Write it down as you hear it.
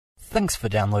Thanks for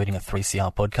downloading a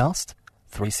 3CR podcast.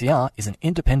 3CR is an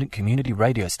independent community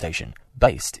radio station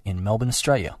based in Melbourne,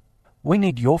 Australia. We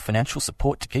need your financial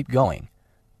support to keep going.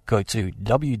 Go to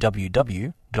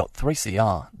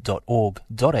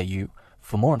www.3cr.org.au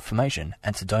for more information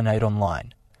and to donate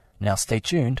online. Now stay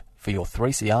tuned for your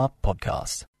 3CR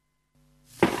podcast.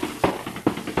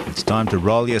 It's time to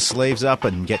roll your sleeves up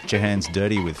and get your hands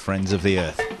dirty with Friends of the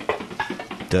Earth.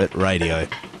 Dirt Radio.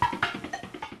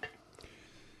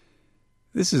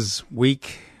 This is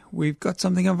week. We've got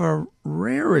something of a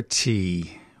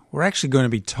rarity. We're actually going to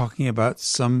be talking about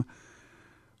some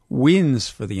wins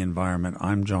for the environment.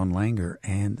 I'm John Langer,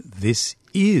 and this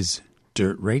is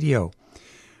Dirt Radio.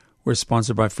 We're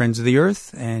sponsored by Friends of the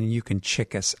Earth, and you can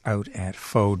check us out at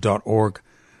fo.org.au.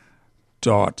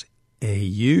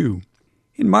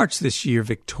 In March this year,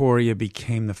 Victoria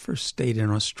became the first state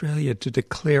in Australia to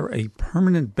declare a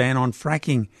permanent ban on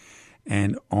fracking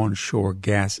and onshore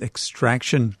gas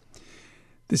extraction.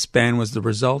 This ban was the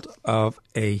result of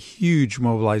a huge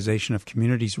mobilization of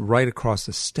communities right across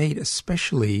the state,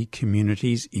 especially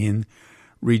communities in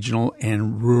regional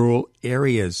and rural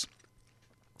areas.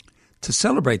 To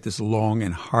celebrate this long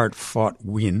and hard-fought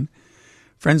win,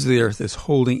 Friends of the Earth is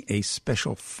holding a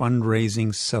special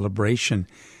fundraising celebration,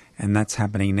 and that's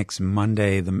happening next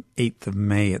Monday, the 8th of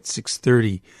May at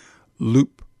 6:30,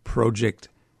 Loop Project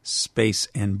Space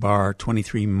and Bar,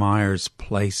 23 Myers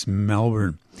Place,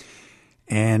 Melbourne.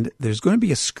 And there's going to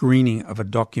be a screening of a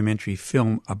documentary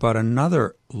film about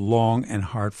another long and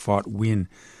hard-fought win,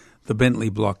 the Bentley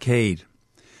blockade.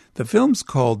 The film's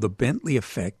called The Bentley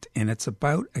Effect, and it's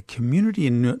about a community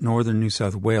in northern New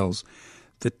South Wales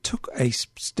that took a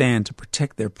stand to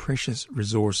protect their precious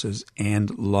resources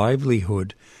and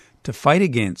livelihood, to fight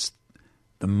against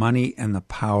the money and the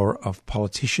power of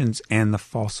politicians and the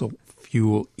fossil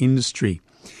fuel industry.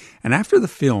 And after the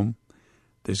film,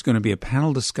 there's going to be a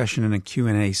panel discussion and a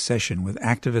Q&A session with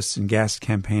activists and gas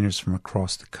campaigners from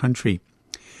across the country.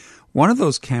 One of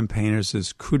those campaigners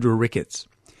is Kudra Ricketts,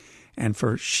 and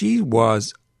she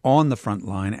was on the front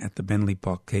line at the Bentley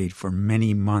blockade for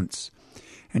many months.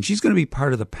 And she's going to be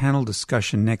part of the panel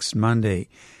discussion next Monday.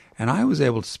 And I was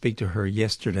able to speak to her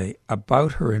yesterday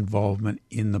about her involvement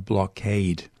in the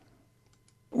blockade.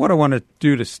 What I want to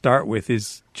do to start with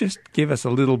is just give us a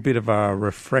little bit of a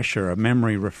refresher, a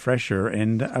memory refresher,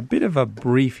 and a bit of a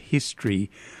brief history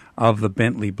of the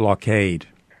Bentley blockade.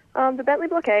 The Bentley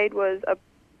blockade was a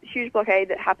huge blockade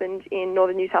that happened in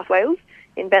northern New South Wales,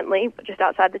 in Bentley, just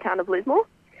outside the town of Lismore.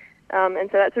 And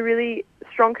so that's a really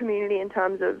strong community in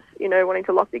terms of, wanting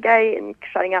to lock the gate and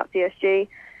shutting out CSG.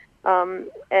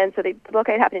 And so the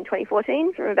blockade happened in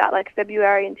 2014 from about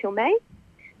February until May.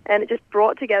 And it just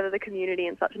brought together the community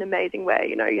in such an amazing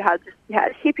way. You had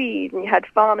hippies, and you had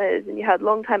farmers, and you had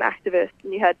long-time activists,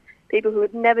 and you had people who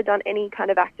had never done any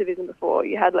kind of activism before.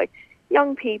 You had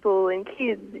young people and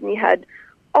kids, and you had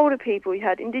older people, you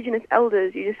had Indigenous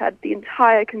elders. You just had the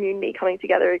entire community coming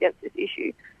together against this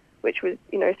issue, which was,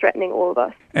 threatening all of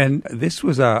us. And this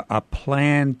was a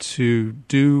plan to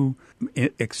do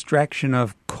extraction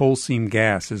of coal seam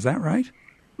gas, is that right?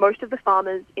 Most of the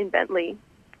farmers in Bentley,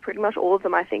 pretty much all of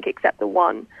them, I think, except the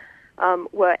one,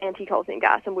 were anti-coal seam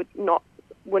gas and were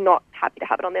not happy to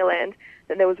have it on their land.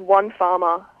 Then there was one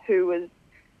farmer who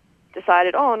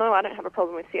decided, oh no, I don't have a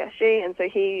problem with CSG, and so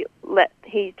he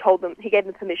gave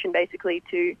them permission basically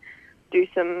to do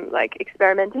some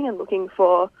experimenting and looking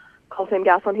for coal seam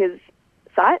gas on his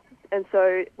site. And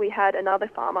so we had another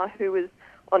farmer who was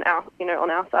on our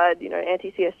side,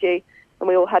 anti-CSG, and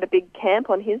we all had a big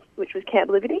camp on his, which was Camp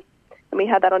Liberty. And we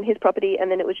had that on his property,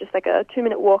 and then it was just a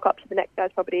 2-minute walk up to the next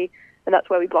guy's property, and that's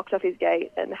where we blocked off his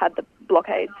gate and had the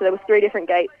blockade. So there were 3 different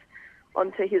gates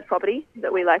onto his property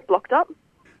that we blocked up.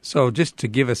 So just to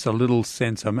give us a little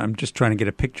sense, I'm just trying to get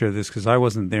a picture of this because I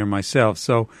wasn't there myself.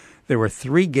 So there were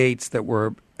 3 gates that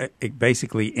were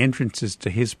basically entrances to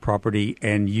his property,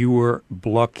 and you were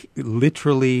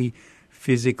literally,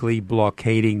 physically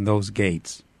blockading those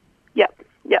gates. Yep.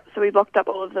 So we blocked up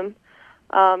all of them.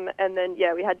 And then,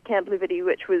 we had Camp Liberty,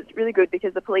 which was really good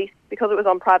because the police, because it was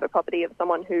on private property of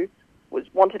someone who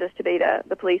wanted us to be there,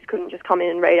 the police couldn't just come in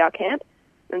and raid our camp.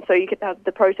 And so you could have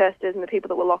the protesters and the people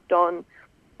that were locked on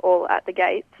all at the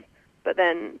gates. But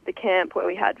then the camp where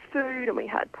we had food and we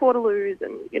had portaloos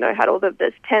and, had all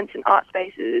there's tents and art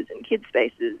spaces and kids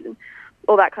spaces and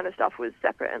all that kind of stuff was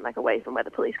separate and away from where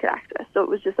the police could access. So it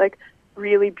was just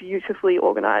really beautifully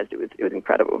organized. It was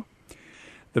incredible.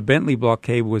 The Bentley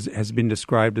blockade has been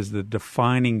described as the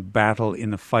defining battle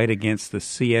in the fight against the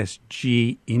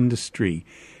CSG industry.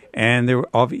 And there,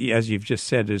 as you've just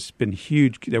said,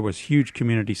 there was huge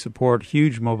community support,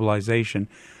 huge mobilization.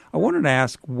 I wanted to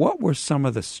ask, what were some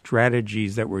of the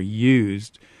strategies that were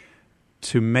used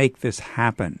to make this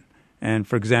happen? And,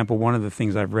 for example, one of the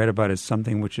things I've read about is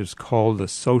something which is called the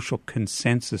social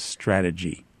consensus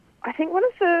strategy. I think one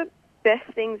of the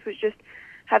best things was just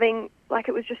having,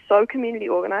 it was just so community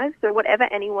organized. So whatever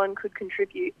anyone could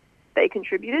contribute, they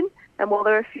contributed. And while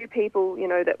there are a few people,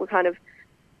 that were kind of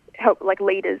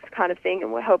leaders kind of thing,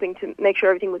 and were helping to make sure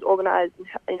everything was organized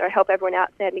and, help everyone out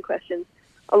if they had any questions,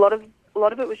 a lot of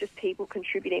it was just people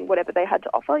contributing whatever they had to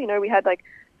offer. We had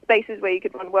spaces where you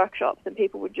could run workshops and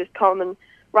people would just come and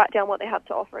write down what they had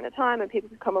to offer in a time, and people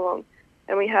could come along.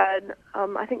 And we had,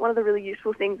 I think one of the really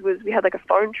useful things was we had a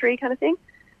phone tree kind of thing.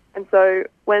 And so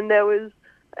when there was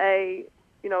a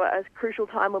crucial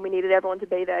time when we needed everyone to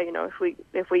be there,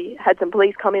 if we had some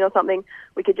police come in or something,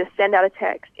 we could just send out a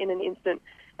text in an instant.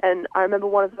 And I remember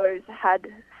one of those had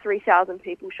 3,000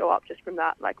 people show up just from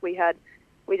that. We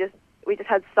just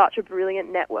had such a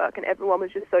brilliant network, and everyone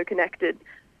was just so connected,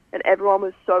 and everyone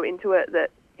was so into it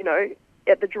that,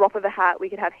 at the drop of a hat, we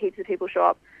could have heaps of people show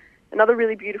up. Another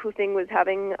really beautiful thing was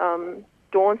having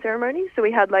dawn ceremonies. So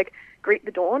we had Greet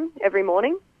the Dawn every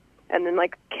morning, and then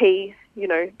key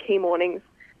mornings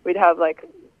we'd have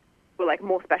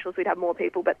more specials, we'd have more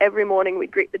people, but every morning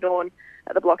we'd greet the dawn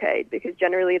at the blockade, because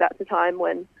generally that's the time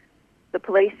when the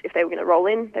police, if they were going to roll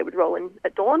in, they would roll in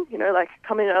at dawn,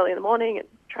 come in early in the morning and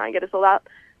try and get us all out.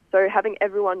 So having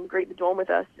everyone greet the dawn with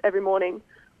us every morning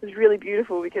was really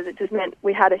beautiful, because it just meant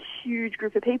we had a huge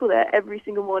group of people there every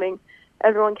single morning.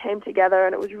 Everyone came together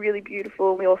and it was really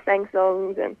beautiful. We all sang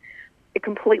songs, and it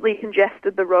completely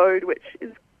congested the road, which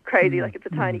is crazy. It's a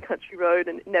tiny country road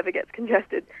and it never gets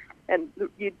congested. And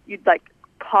you'd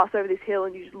pass over this hill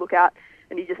and you just look out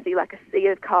and you just see a sea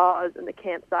of cars and the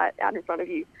campsite out in front of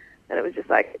you. And it was just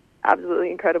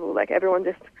absolutely incredible. Everyone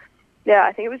just,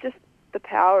 I think it was just the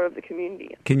power of the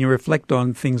community. Can you reflect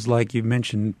on things like you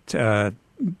mentioned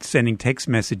sending text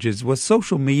messages? Was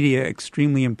social media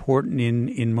extremely important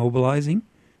in mobilizing?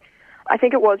 I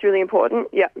think it was really important,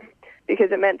 yeah,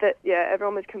 because it meant that,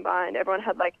 everyone was combined. Everyone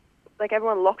had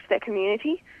everyone locked their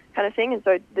community kind of thing. And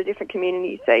so the different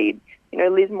communities, say,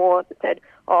 Liz Moore said,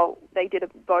 they did a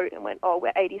vote and went,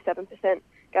 we're 87%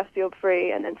 gas field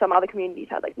free. And then some other communities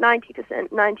had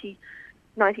 90%,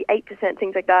 98%,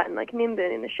 things like that. And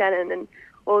Nimbin and the Shannon and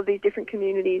all of these different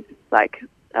communities,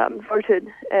 voted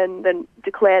and then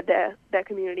declared their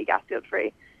community gas field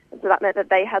free. And so that meant that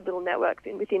they had little networks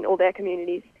within all their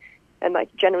communities, and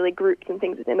generally groups and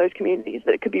things within those communities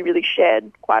that could be really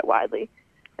shared quite widely.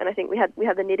 And I think we had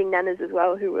the knitting nanas as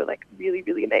well, who were really,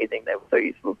 really amazing. They were so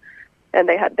useful, and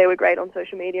they were great on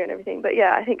social media and everything. But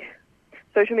I think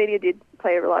social media did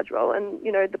play a large role, and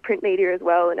the print media as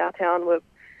well in our town were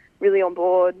really on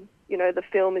board. The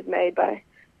film is made by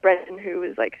Brendan, who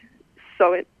was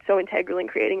so integral in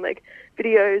creating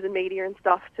videos and media and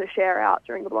stuff to share out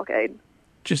during the blockade.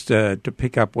 Just to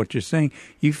pick up what you're saying,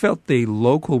 you felt the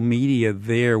local media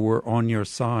there were on your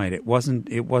side. It wasn't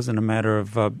a matter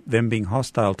of them being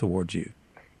hostile towards you.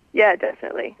 Yeah,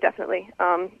 definitely.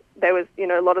 There was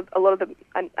a lot of the.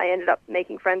 I ended up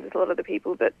making friends with a lot of the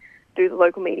people that do the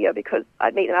local media, because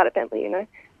I'd meet them out at Bentley.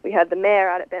 We had the mayor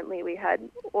out at Bentley. We had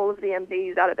all of the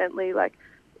MPs out at Bentley.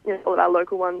 All of our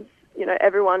local ones.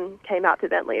 Everyone came out to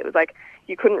Bentley. It was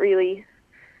you couldn't really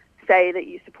say that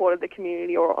you supported the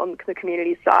community or on the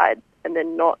community's side and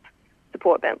then not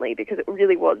support Bentley, because it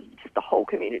really was just the whole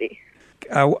community.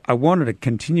 I wanted to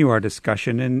continue our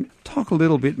discussion and talk a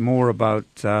little bit more about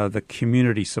the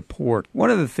community support.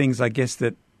 One of the things, I guess,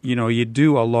 that you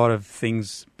do a lot of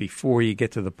things before you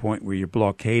get to the point where you're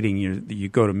blockading. You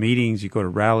go to meetings, you go to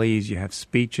rallies, you have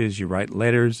speeches, you write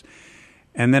letters,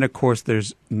 and then, of course,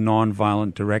 there's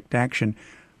nonviolent direct action.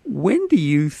 When do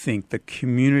you think the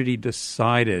community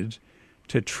decided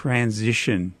to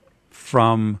transition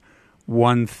from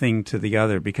one thing to the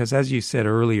other? Because as you said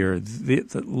earlier,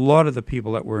 a lot of the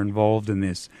people that were involved in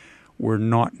this were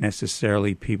not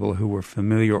necessarily people who were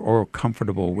familiar or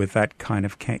comfortable with that kind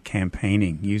of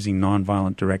campaigning, using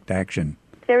nonviolent direct action.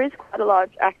 There is quite a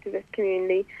large activist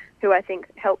community who I think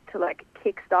helped to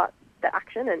kickstart the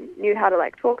action and knew how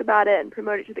to talk about it and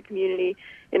promote it to the community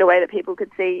in a way that people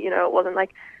could see. It wasn't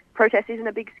protest isn't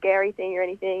a big scary thing or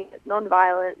anything. It's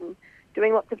non-violent, and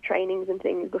doing lots of trainings and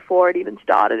things before it even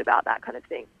started about that kind of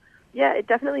thing. Yeah, it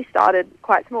definitely started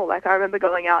quite small. I remember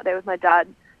going out there with my dad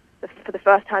for the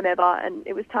first time ever, and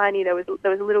it was tiny. There was a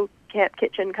little camp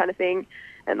kitchen kind of thing,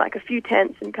 and a few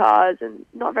tents and cars, and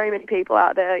not very many people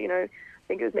out there. I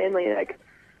think it was mainly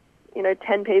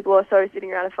 10 people or so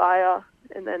sitting around a fire,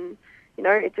 and then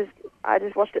I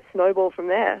just watched it snowball from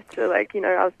there. So, like,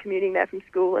 I was commuting there from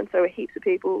school, and so were heaps of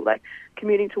people, like,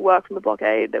 commuting to work from the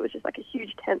blockade. There was just, like, a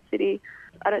huge tent city.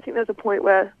 I don't think there was a point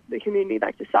where the community,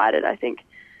 like, decided. I think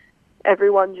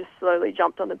everyone just slowly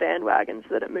jumped on the bandwagon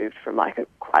so that it moved from, like,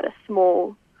 quite a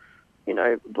small,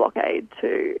 blockade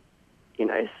to,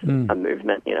 a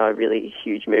movement, a really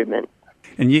huge movement.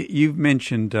 And you've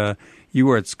mentioned you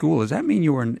were at school. Does that mean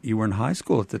you were in high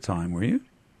school at the time, were you?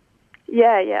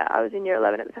 Yeah, I was in year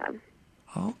 11 at the time.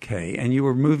 Okay, and you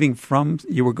were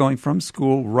going from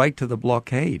school right to the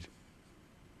blockade.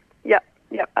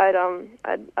 Yep.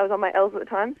 I was on my L's at the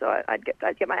time, so I'd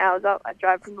get my hours up. I'd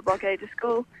drive from the blockade to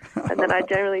school, and then I'd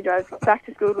generally drive back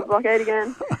to school to the blockade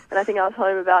again. And I think I was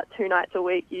home about 2 nights a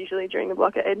week, usually during the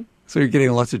blockade. So you're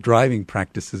getting lots of driving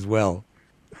practice as well.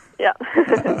 Yeah.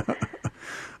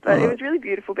 But it was really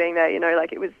beautiful being there,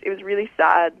 it was really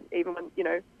sad even when,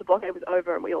 the blockade was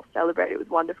over and we all celebrated. It was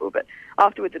wonderful. But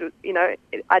afterwards, it was,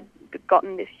 I'd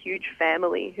gotten this huge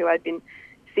family who I'd been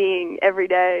seeing every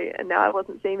day, and now I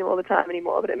wasn't seeing them all the time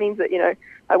anymore. But it means that,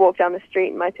 I walk down the street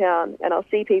in my town and I'll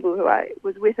see people who I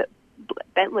was with at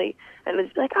Bentley, and it was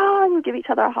just like, we'll give each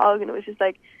other a hug, and it was just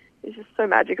like, it's just so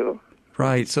magical.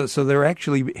 Right. So there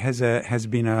actually has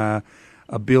been a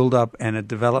build-up and a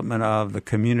development of the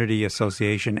community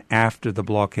association after the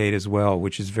blockade as well,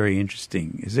 which is very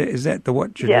interesting. Is that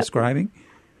what you're describing?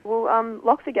 Well,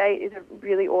 Lock the Gate is a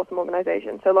really awesome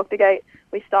organisation. So Lock the Gate,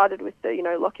 we started with the,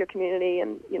 lock your community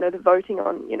and, the voting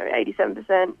on,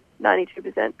 87%,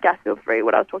 92% gas bill free,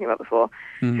 what I was talking about before.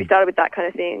 So we started with that kind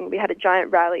of thing. We had a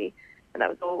giant rally, and that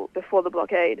was all before the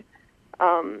blockade.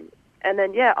 And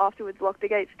then, afterwards, Lock the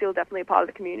Gate's still definitely a part of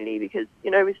the community because,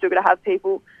 we're still going to have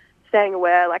people staying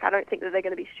aware. Like, I don't think that they're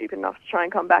going to be stupid enough to try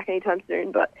and come back anytime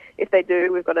soon, but if they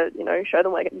do, we've got to, show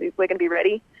them we're going to be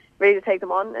ready to take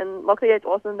them on. And Lock the Gate's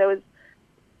awesome. There was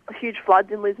a huge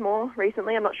floods in Lismore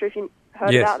recently. I'm not sure if you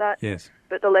heard about that. Yes.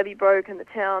 But the levee broke and the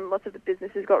town, lots of the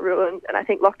businesses got ruined, and I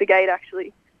think Lock the Gate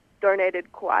actually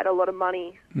donated quite a lot of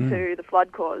money to the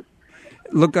flood cause.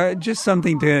 Look, just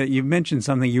something you mentioned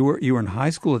something. You were in high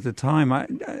school at the time. I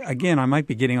might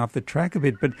be getting off the track a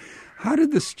bit, but how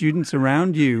did the students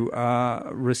around you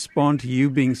respond to you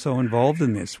being so involved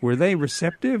in this? Were they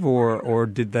receptive, or were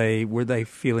they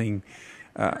feeling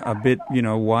a bit,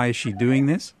 why is she doing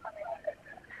this?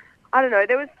 I don't know.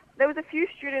 There was a few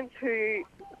students who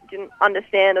didn't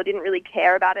understand or didn't really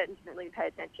care about it and didn't really pay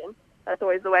attention. That's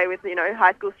always the way with,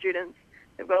 high school students.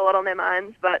 They've got a lot on their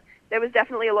minds, but there was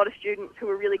definitely a lot of students who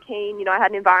were really keen. I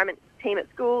had an environment team at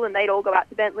school, and they'd all go out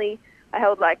to Bentley. I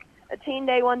held, like, a teen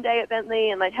day one day at Bentley,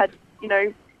 and they'd had,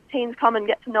 teens come and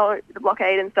get to know the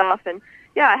blockade and stuff. And,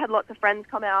 I had lots of friends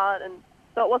come out, and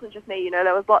so it wasn't just me,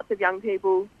 there was lots of young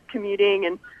people commuting,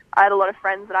 and I had a lot of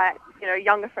friends that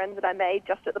younger friends that I made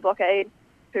just at the blockade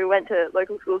who went to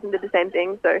local schools and did the same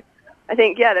thing. So I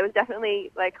think, there was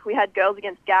definitely, we had Girls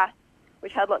Against Gas,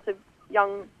 which had lots of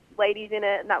young ladies in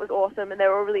it, and that was awesome, and they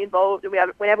were all really involved. And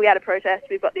whenever we had a protest,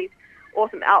 we've got these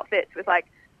awesome outfits with,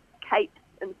 capes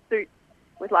and suits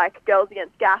with, Girls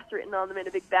Against Gas written on them in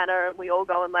a big banner, and we all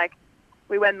go and,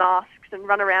 we wear masks and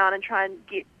run around and try and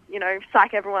get,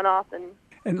 psych everyone up.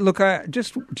 And look,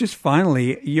 just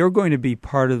finally, you're going to be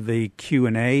part of the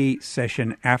Q&A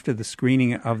session after the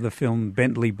screening of the film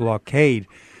Bentley Blockade.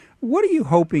 What are you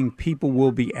hoping people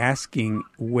will be asking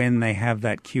when they have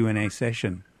that Q&A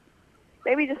session?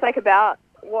 Maybe just about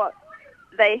what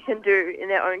they can do in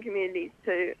their own communities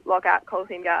to lock out coal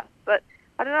seam gas. But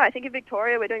I don't know, I think in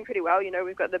Victoria we're doing pretty well.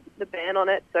 We've got the ban on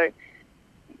it, so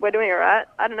we're doing all right.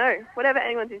 I don't know, whatever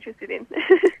anyone's interested in.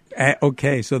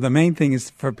 Okay, so the main thing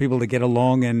is for people to get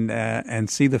along and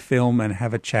see the film and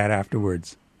have a chat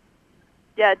afterwards.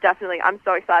 Yeah, definitely. I'm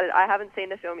so excited. I haven't seen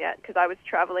the film yet because I was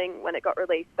traveling when it got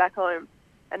released back home,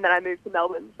 and then I moved to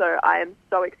Melbourne, so I am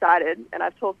so excited. And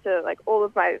I've talked to all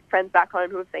of my friends back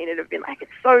home who have seen it, have been like,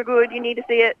 it's so good, you need to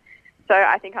see it. So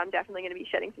I think I'm definitely going to be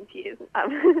shedding some tears.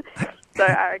 So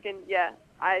I reckon,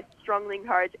 I strongly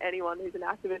encourage anyone who's an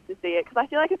activist to see it, because I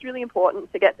feel like it's really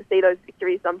important to get to see those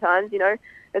victories sometimes.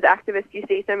 As activists, you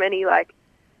see so many,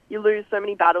 you lose so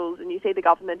many battles, and you see the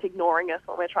government ignoring us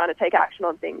when we're trying to take action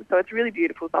on things. So it's really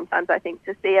beautiful sometimes, I think,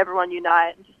 to see everyone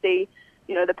unite and to see,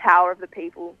 the power of the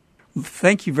people.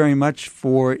 Thank you very much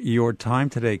for your time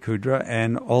today, Kudra,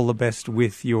 and all the best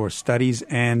with your studies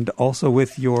and also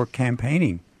with your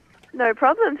campaigning. No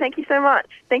problem. Thank you so much.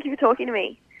 Thank you for talking to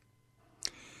me.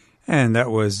 And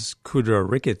that was Kudra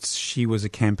Ricketts. She was a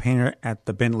campaigner at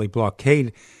the Bentley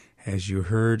Blockade, as you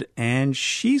heard, and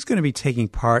she's going to be taking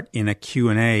part in a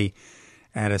Q&A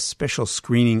at a special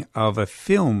screening of a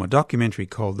film, a documentary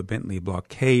called The Bentley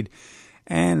Blockade,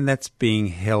 and that's being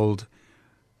held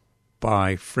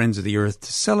by Friends of the Earth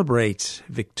to celebrate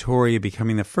Victoria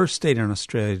becoming the first state in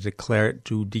Australia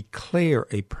to declare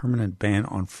a permanent ban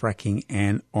on fracking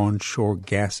and onshore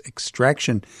gas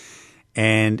extraction.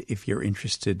 And if you're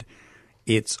interested,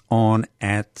 it's on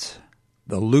at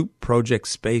the Loop Project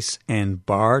Space and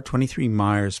Bar, 23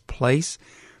 Myers Place.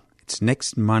 It's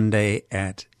next Monday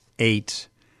at 8,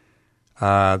 the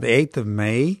 8th of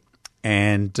May,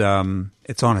 and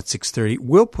it's on at 6:30.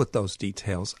 We'll put those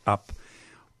details up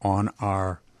on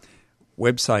our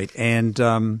website. And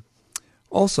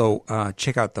also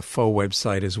check out the faux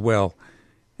website as well.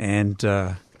 And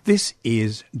this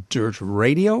is Dirt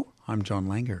Radio. I'm John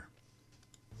Langer.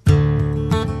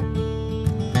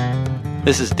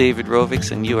 This is David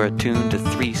Rovix, and you are tuned to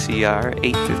 3CR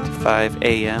 8:55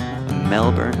 AM,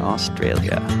 Melbourne,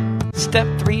 Australia. Step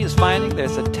 3 is finding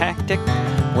there's a tactic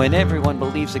when everyone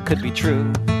believes it could be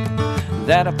true.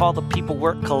 That if all the people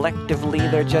work collectively,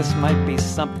 there just might be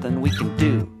something we can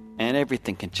do, and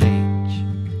everything can change.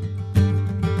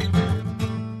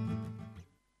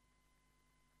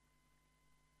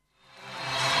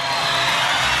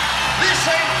 This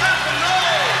ain't nothing, no!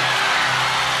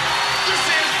 This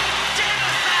is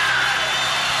genocide!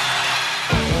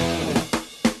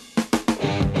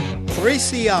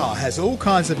 3CR has all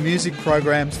kinds of music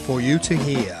programs for you to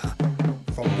hear.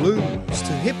 From blues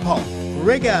to hip-hop,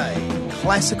 reggae,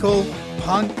 classical,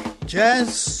 punk,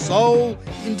 jazz, soul,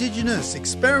 indigenous,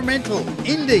 experimental,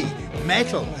 indie,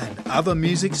 metal and other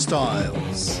music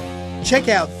styles. Check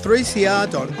out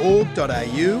 3cr.org.au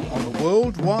on the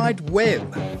World Wide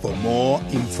Web for more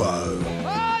info.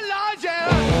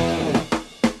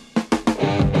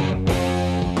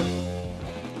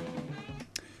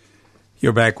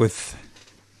 You're back with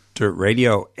Dirt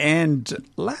Radio. And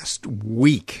last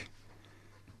week,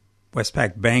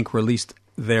 Westpac Bank released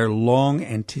their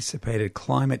long-anticipated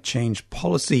climate change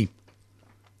policy.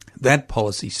 That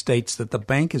policy states that the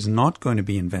bank is not going to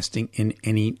be investing in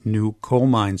any new coal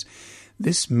mines.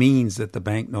 This means that the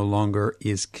bank no longer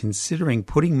is considering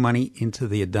putting money into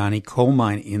the Adani coal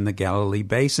mine in the Galilee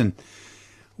Basin.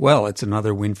 Well, it's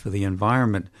another win for the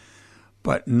environment,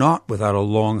 but not without a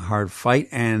long, hard fight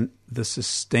and the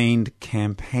sustained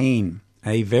campaign,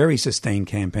 a very sustained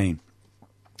campaign.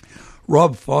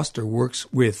 Rob Foster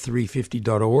works with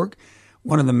 350.org,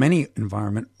 one of the many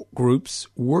environment groups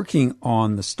working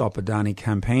on the Stop Adani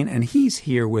campaign, and he's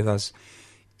here with us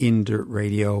in Dirt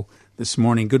Radio this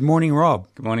morning. Good morning, Rob.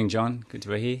 Good morning, John. Good to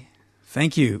be here.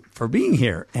 Thank you for being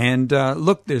here. And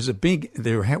look, there was a big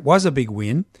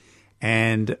win,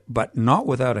 but not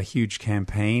without a huge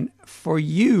campaign. For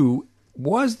you,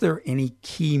 was there any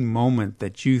key moment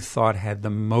that you thought had the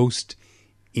most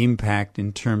impact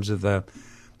in terms of the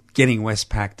getting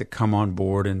Westpac to come on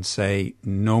board and say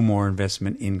no more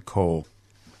investment in coal?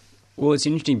 Well, it's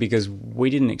interesting because we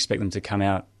didn't expect them to come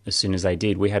out as soon as they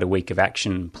did. We had a week of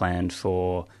action planned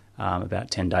for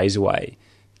about 10 days away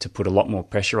to put a lot more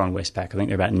pressure on Westpac. I think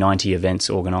there are about 90 events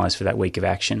organised for that week of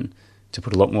action to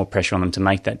put a lot more pressure on them to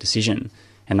make that decision.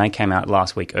 And they came out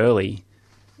last week early,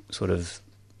 sort of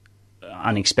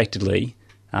unexpectedly,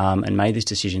 and made this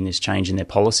decision, this change in their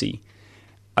policy.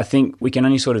 I think we can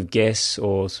only sort of guess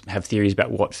or have theories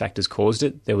about what factors caused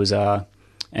it. There was an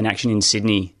action in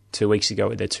Sydney 2 weeks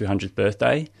ago at their 200th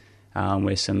birthday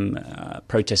where some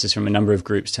protesters from a number of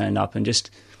groups turned up and just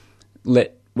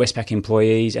let Westpac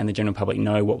employees and the general public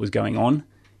know what was going on.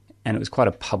 And it was quite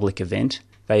a public event.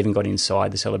 They even got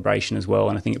inside the celebration as well,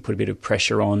 and I think it put a bit of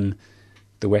pressure on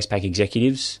the Westpac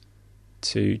executives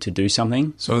to do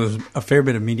something. So there was a fair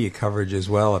bit of media coverage as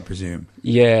well, I presume.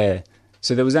 Yeah.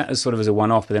 So there was that as sort of as a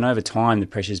one-off, but then over time the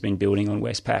pressure's been building on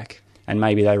Westpac, and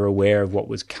maybe they were aware of what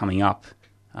was coming up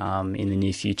in the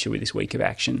near future with this week of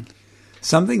action.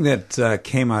 Something that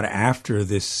came out after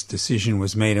this decision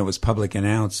was made, it was public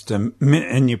announced,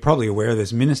 and you're probably aware of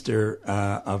this, Minister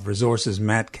of Resources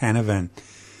Matt Canavan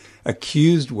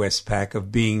accused Westpac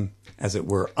of being, as it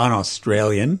were,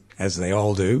 un-Australian, as they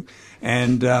all do,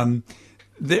 and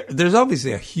there's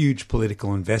obviously a huge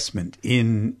political investment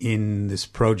in this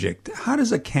project. How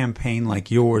does a campaign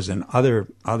like yours and other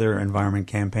environment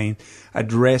campaign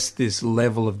address this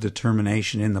level of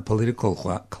determination in the political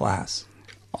class?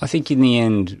 I think in the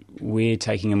end we're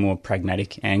taking a more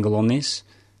pragmatic angle on this.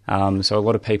 So a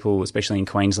lot of people, especially in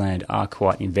Queensland, are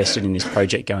quite invested in this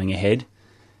project going ahead,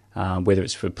 whether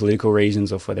it's for political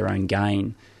reasons or for their own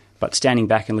gain. But standing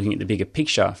back and looking at the bigger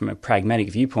picture from a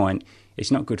pragmatic viewpoint, it's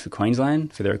not good for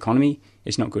Queensland, for their economy.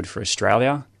 It's not good for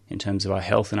Australia in terms of our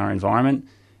health and our environment.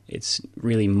 It's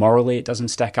really morally, it doesn't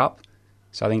stack up.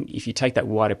 So I think if you take that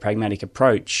wider pragmatic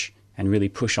approach and really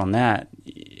push on that,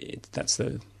 that's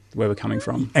the where we're coming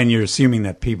from. And you're assuming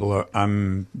that people are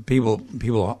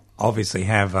people obviously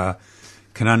have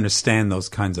can understand those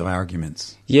kinds of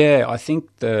arguments. Yeah, I think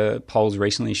the polls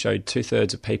recently showed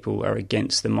 2/3 of people are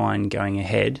against the mine going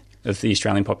ahead of the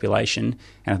Australian population,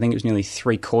 and I think it was nearly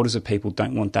 3/4 of people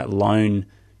don't want that loan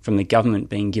from the government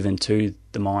being given to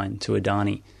the mine, to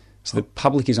Adani. So the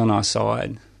public is on our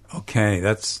side. Okay,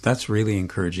 that's really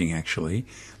encouraging, actually.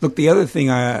 Look, the other thing,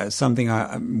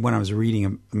 when I was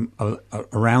reading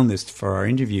around this for our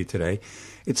interview today,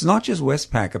 it's not just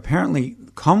Westpac. Apparently,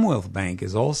 Commonwealth Bank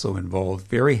is also involved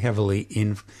very heavily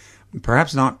in,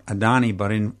 perhaps not Adani,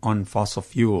 but on fossil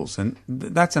fuels, and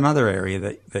that's another area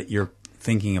that you're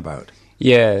thinking about.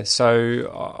 Yeah,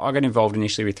 so I got involved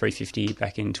initially with 350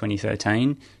 back in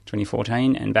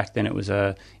 2014, and back then it was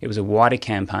a wider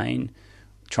campaign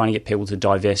trying to get people to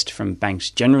divest from banks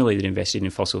generally that invested in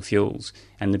fossil fuels.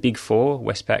 And the big four,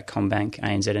 Westpac, CommBank,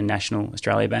 ANZ and National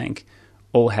Australia Bank,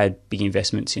 all had big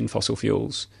investments in fossil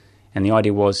fuels. And the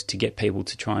idea was to get people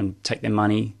to try and take their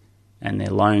money and their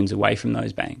loans away from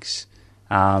those banks.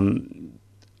 Not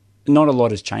a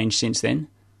lot has changed since then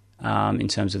in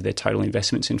terms of their total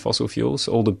investments in fossil fuels.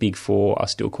 All the big four are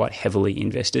still quite heavily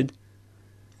invested.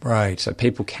 Right. So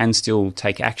people can still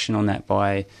take action on that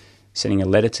by sending a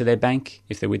letter to their bank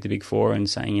if they're with the big four and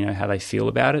saying, how they feel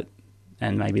about it.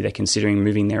 And maybe they're considering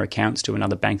moving their accounts to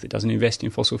another bank that doesn't invest in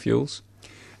fossil fuels.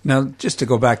 Now, just to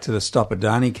go back to the Stop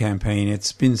Adani campaign,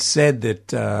 it's been said that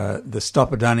the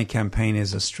Stop Adani campaign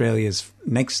is Australia's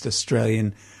next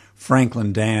Australian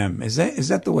Franklin Dam. Is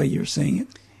that the way you're seeing it?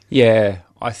 Yeah,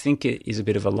 I think it is a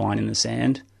bit of a line in the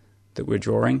sand that we're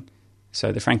drawing.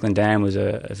 So the Franklin Dam was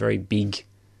a very big,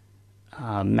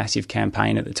 massive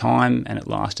campaign at the time, and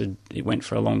it went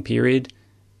for a long period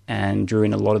and drew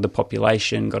in a lot of the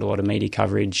population, got a lot of media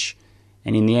coverage,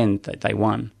 and in the end, they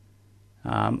won.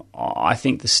 I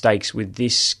think the stakes with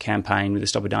this campaign, with the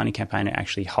Stop Adani campaign, are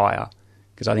actually higher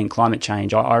because I think climate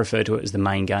change, I refer to it as the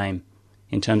main game.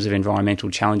 In terms of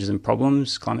environmental challenges and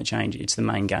problems, climate change, it's the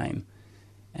main game.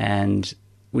 And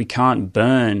we can't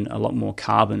burn a lot more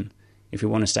carbon if we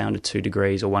want to stay under 2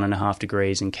 degrees or 1.5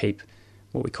 degrees and keep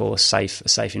what we call a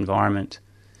safe environment.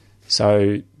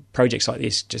 So projects like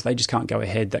this, they just can't go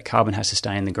ahead. That carbon has to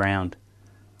stay in the ground.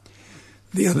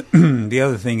 The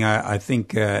other thing I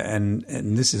think, and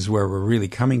this is where we're really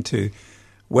coming to,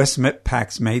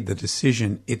 Westpac's made the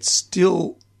decision. It's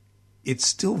still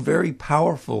very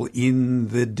powerful in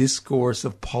the discourse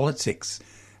of politics.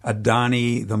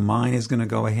 Adani, the mine is going to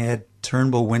go ahead.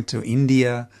 Turnbull went to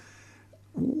India.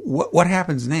 What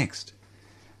happens next?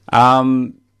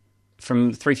 From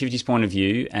 350's point of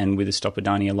view, and with the Stop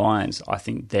Adani Alliance, I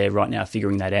think they're right now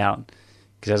figuring that out.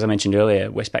 Because as I mentioned earlier,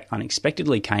 Westpac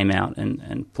unexpectedly came out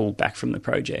and pulled back from the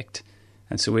project.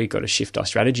 And so we've got to shift our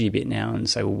strategy a bit now and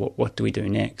say, well, what do we do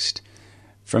next?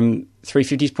 From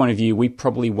 350's point of view, we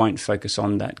probably won't focus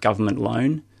on that government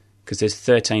loan because there's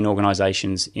 13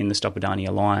 organisations in the Stop Adani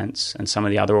Alliance, and some of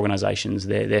the other organisations,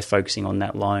 they're focusing on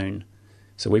that loan.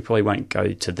 So we probably won't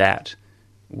go to that.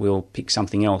 We'll pick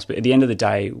something else. But at the end of the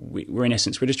day, we're in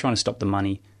essence, we're just trying to stop the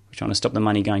money. We're trying to stop the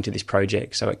money going to this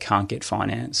project so it can't get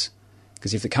finance.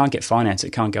 Because if it can't get finance,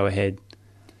 it can't go ahead.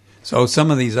 So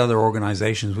some of these other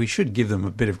organizations, we should give them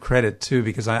a bit of credit too,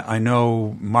 because I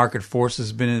know Market Force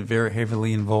has been very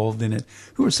heavily involved in it.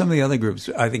 Who are some of the other groups?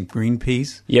 I think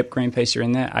Greenpeace. Yep, Greenpeace are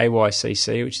in there.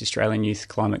 AYCC, which is Australian Youth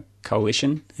Climate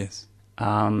Coalition. Yes.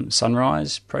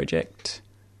 Sunrise Project.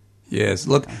 Yes.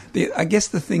 Look, I guess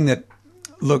the thing that,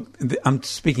 I'm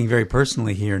speaking very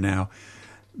personally here now.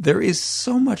 There is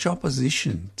so much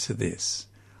opposition to this.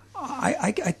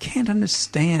 I can't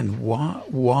understand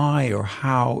why or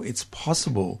how it's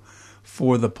possible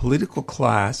for the political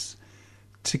class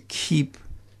to keep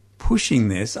pushing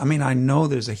this. I mean, I know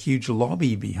there's a huge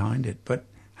lobby behind it, but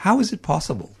how is it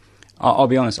possible? I'll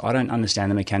be honest, I don't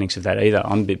understand the mechanics of that either.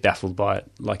 I'm a bit baffled by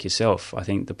it, like yourself. I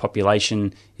think the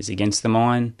population is against the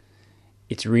mine.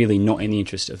 It's really not in the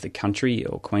interest of the country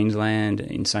or Queensland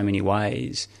in so many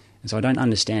ways. And so I don't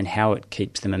understand how it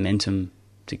keeps the momentum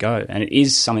to go. And it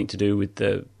is something to do with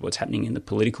what's happening in the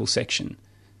political section.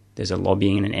 There's a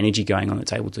lobbying and an energy going on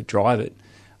that's able to drive it.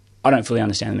 I don't fully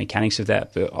understand the mechanics of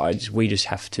that, but we just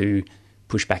have to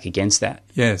push back against that.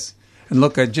 Yes. And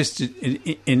look,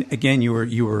 again, you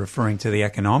were referring to the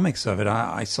economics of it.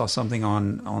 I saw something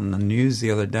on the news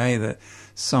the other day that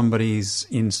somebody's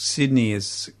in Sydney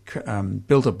has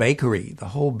built a bakery. The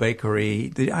whole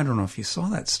bakery, I don't know if you saw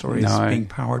that story. No. It's being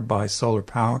powered by solar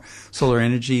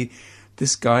energy.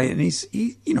 This guy, and he's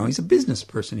a business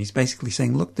person. He's basically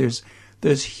saying, look, there's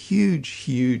there's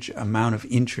huge amount of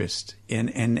interest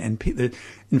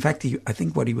in fact, I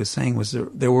think what he was saying was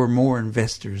there were more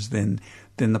investors than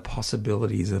the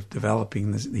possibilities of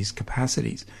developing these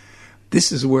capacities.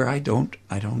 This is where I don't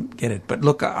get it. But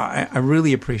look, I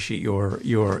really appreciate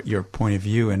your point of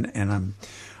view, and I'm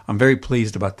very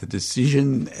pleased about the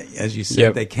decision. As you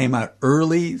said, They came out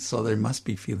early, so they must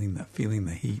be feeling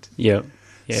the heat. Yeah.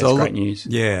 Yeah, so it's great news.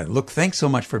 Yeah, look, thanks so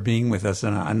much for being with us.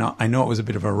 And I know it was a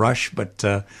bit of a rush, but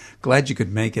glad you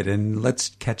could make it. And let's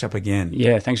catch up again.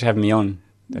 Yeah, thanks for having me on.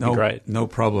 That'd be great. No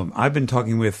problem. I've been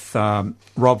talking with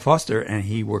Rob Foster, and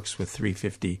he works with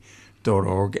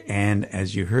 350.org. And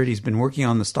as you heard, he's been working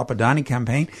on the Stop Adani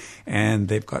campaign, and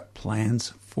they've got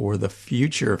plans for the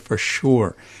future for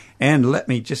sure. And let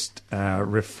me just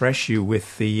refresh you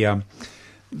with the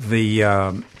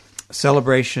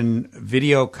celebration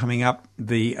video coming up.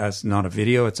 It's not a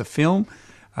video, it's a film.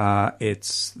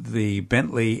 It's the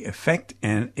Bentley Effect,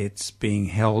 and it's being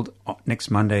held next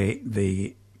Monday,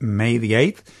 May the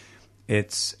 8th.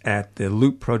 It's at the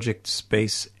Loop Project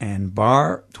Space and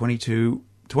Bar,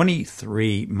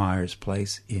 23 Myers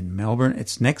Place in Melbourne.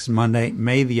 It's next Monday,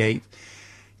 May the 8th.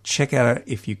 Check out it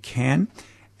if you can.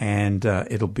 And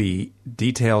it'll be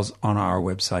details on our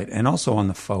website and also on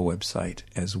the FO website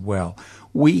as well.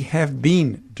 We have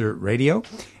been Dirt Radio,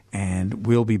 and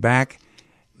we'll be back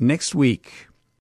next week.